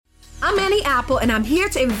I'm Annie Apple, and I'm here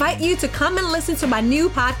to invite you to come and listen to my new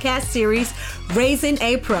podcast series, Raising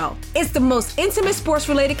a Pro. It's the most intimate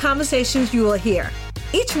sports-related conversations you will hear.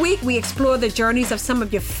 Each week, we explore the journeys of some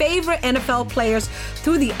of your favorite NFL players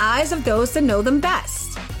through the eyes of those that know them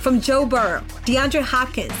best. From Joe Burrow, DeAndre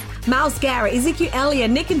Hopkins, Myles Garrett, Ezekiel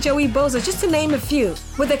Elliott, Nick and Joey Bosa, just to name a few.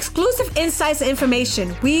 With exclusive insights and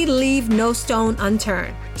information, we leave no stone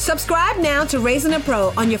unturned. Subscribe now to Raising a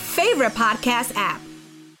Pro on your favorite podcast app.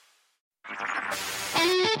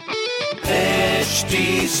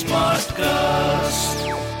 HD Smartcast.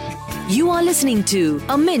 You are listening to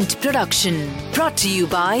a Mint production brought to you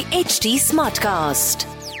by HD Smartcast.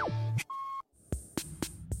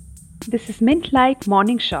 This is Mint Light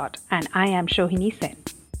Morning Shot, and I am Shohini Sen.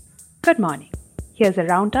 Good morning. Here's a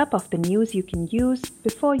roundup of the news you can use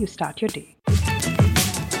before you start your day.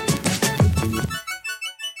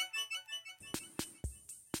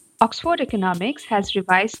 Oxford Economics has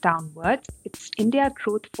revised downwards its India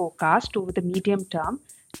growth forecast over the medium term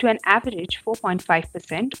to an average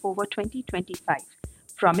 4.5% over 2025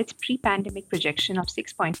 from its pre-pandemic projection of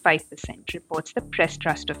 6.5%, reports the Press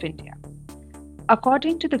Trust of India.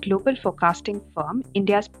 According to the global forecasting firm,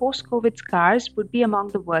 India's post-COVID scars would be among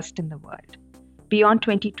the worst in the world. Beyond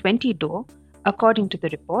 2020, though, according to the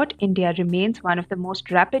report, India remains one of the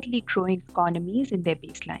most rapidly growing economies in their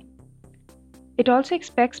baseline. It also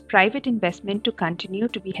expects private investment to continue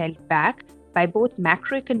to be held back by both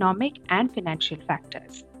macroeconomic and financial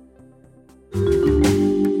factors.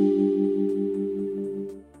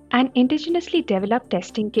 An indigenously developed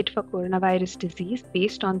testing kit for coronavirus disease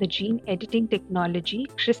based on the gene editing technology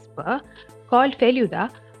CRISPR, called Feluda,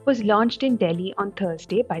 was launched in Delhi on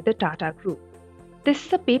Thursday by the Tata Group. This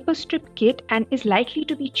is a paper strip kit and is likely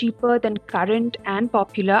to be cheaper than current and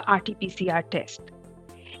popular RT-PCR test.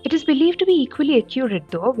 It is believed to be equally accurate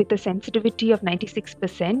though, with a sensitivity of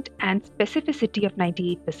 96% and specificity of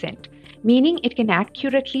 98%, meaning it can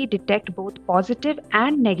accurately detect both positive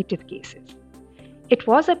and negative cases. It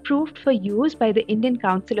was approved for use by the Indian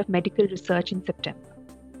Council of Medical Research in September.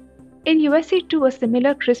 In USA too, a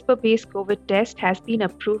similar CRISPR-based COVID test has been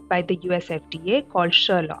approved by the US FDA, called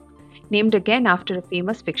Sherlock, named again after a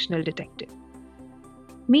famous fictional detective.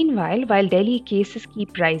 Meanwhile, while Delhi cases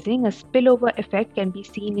keep rising, a spillover effect can be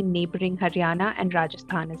seen in neighbouring Haryana and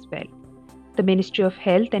Rajasthan as well. The Ministry of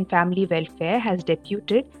Health and Family Welfare has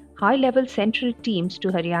deputed high-level central teams to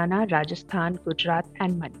Haryana, Rajasthan, Gujarat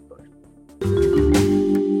and Manipur.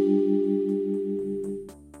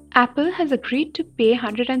 Apple has agreed to pay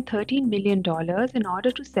 $113 million in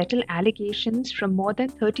order to settle allegations from more than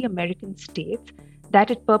 30 American states that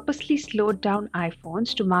it purposely slowed down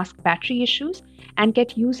iPhones to mask battery issues and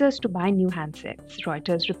get users to buy new handsets,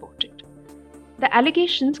 Reuters reported. The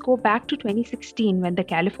allegations go back to 2016 when the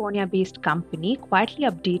California-based company quietly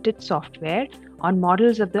updated software on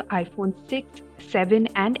models of the iPhone 6, 7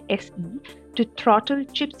 and SE to throttle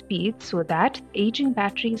chip speeds so that aging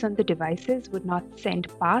batteries on the devices would not send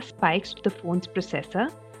power spikes to the phone's processor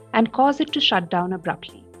and cause it to shut down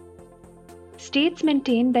abruptly. States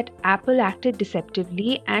maintain that Apple acted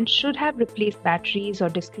deceptively and should have replaced batteries or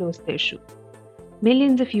disclosed the issue.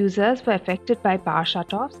 Millions of users were affected by power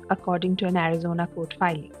shutoffs, according to an Arizona court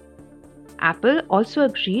filing. Apple also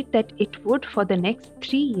agreed that it would, for the next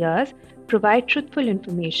 3 years, provide truthful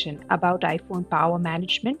information about iPhone power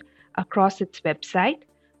management across its website,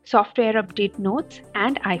 software update notes,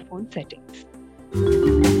 and iPhone settings.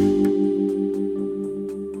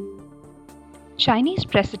 Chinese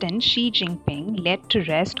President Xi Jinping led to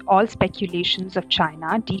rest all speculations of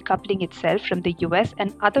China decoupling itself from the US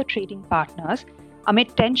and other trading partners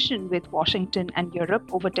amid tension with Washington and Europe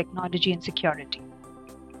over technology and security.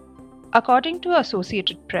 According to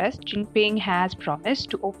Associated Press, Jinping has promised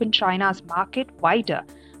to open China's market wider,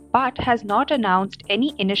 but has not announced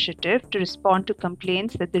any initiative to respond to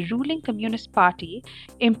complaints that the ruling Communist Party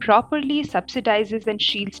improperly subsidizes and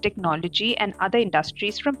shields technology and other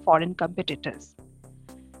industries from foreign competitors.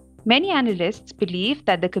 Many analysts believe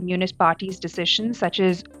that the Communist Party's decisions, such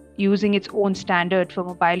as using its own standard for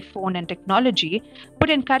mobile phone and technology, would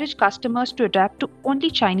encourage customers to adapt to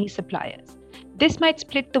only Chinese suppliers. This might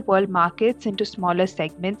split the world markets into smaller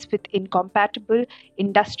segments with incompatible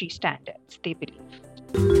industry standards, they believe.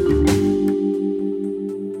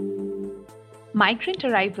 Migrant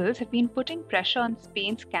arrivals have been putting pressure on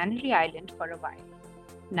Spain's Canary Island for a while.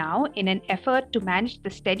 Now, in an effort to manage the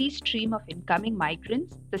steady stream of incoming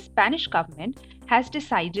migrants, the Spanish government has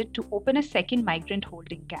decided to open a second migrant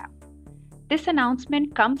holding camp. This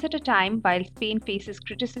announcement comes at a time while Spain faces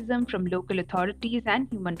criticism from local authorities and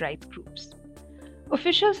human rights groups.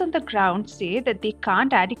 Officials on the ground say that they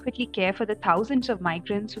can't adequately care for the thousands of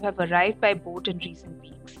migrants who have arrived by boat in recent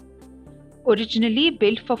weeks. Originally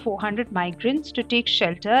built for 400 migrants to take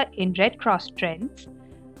shelter in Red Cross tents,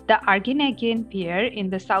 the Argenteuil Pier in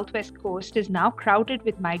the southwest coast is now crowded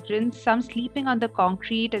with migrants, some sleeping on the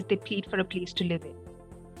concrete as they plead for a place to live in.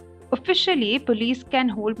 Officially, police can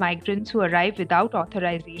hold migrants who arrive without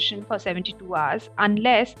authorization for 72 hours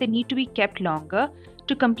unless they need to be kept longer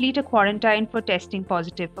to complete a quarantine for testing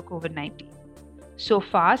positive for COVID-19. So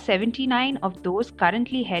far, 79 of those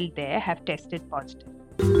currently held there have tested positive.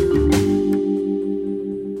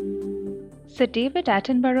 Sir David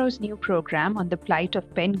Attenborough's new program on the plight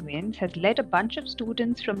of penguins has led a bunch of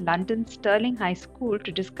students from London's Stirling High School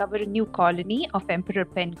to discover a new colony of emperor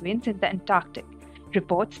penguins in the Antarctic,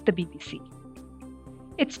 reports the BBC.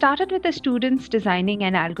 It started with the students designing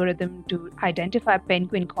an algorithm to identify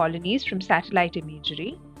penguin colonies from satellite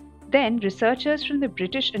imagery. Then, researchers from the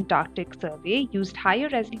British Antarctic Survey used higher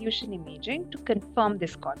resolution imaging to confirm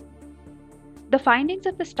this colony. The findings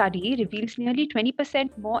of the study reveals nearly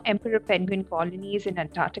 20% more emperor penguin colonies in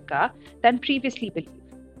Antarctica than previously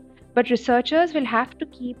believed. But researchers will have to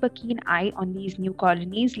keep a keen eye on these new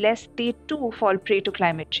colonies lest they too fall prey to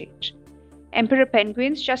climate change. Emperor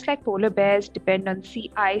penguins, just like polar bears, depend on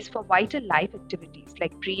sea ice for vital life activities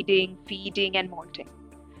like breeding, feeding, and molting.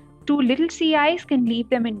 Too little sea ice can leave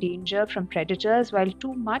them in danger from predators, while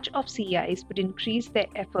too much of sea ice would increase their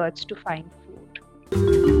efforts to find food.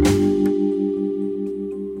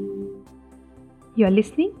 You're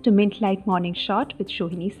listening to Mint Light Morning Shot with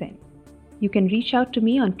Shohini Sen. You can reach out to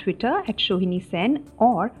me on Twitter at Shohini Sen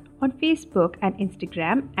or on Facebook and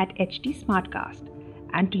Instagram at HT Smartcast.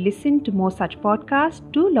 And to listen to more such podcasts,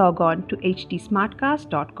 do log on to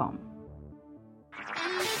htsmartcast.com.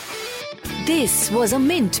 This was a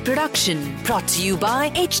Mint production brought to you by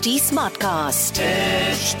HT Smartcast.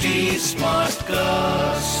 HT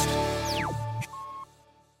Smartcast.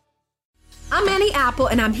 I'm Annie Apple,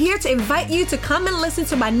 and I'm here to invite you to come and listen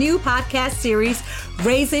to my new podcast series,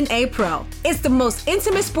 Raising a Pro. It's the most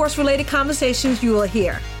intimate sports-related conversations you will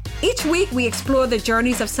hear. Each week, we explore the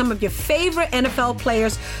journeys of some of your favorite NFL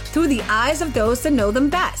players through the eyes of those that know them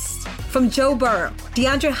best. From Joe Burrow,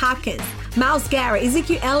 DeAndre Hopkins, Myles Garrett,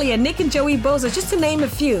 Ezekiel Elliott, Nick and Joey Bosa, just to name a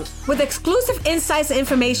few. With exclusive insights and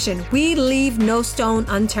information, we leave no stone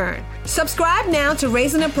unturned. Subscribe now to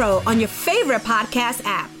Raising a Pro on your favorite podcast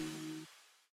app.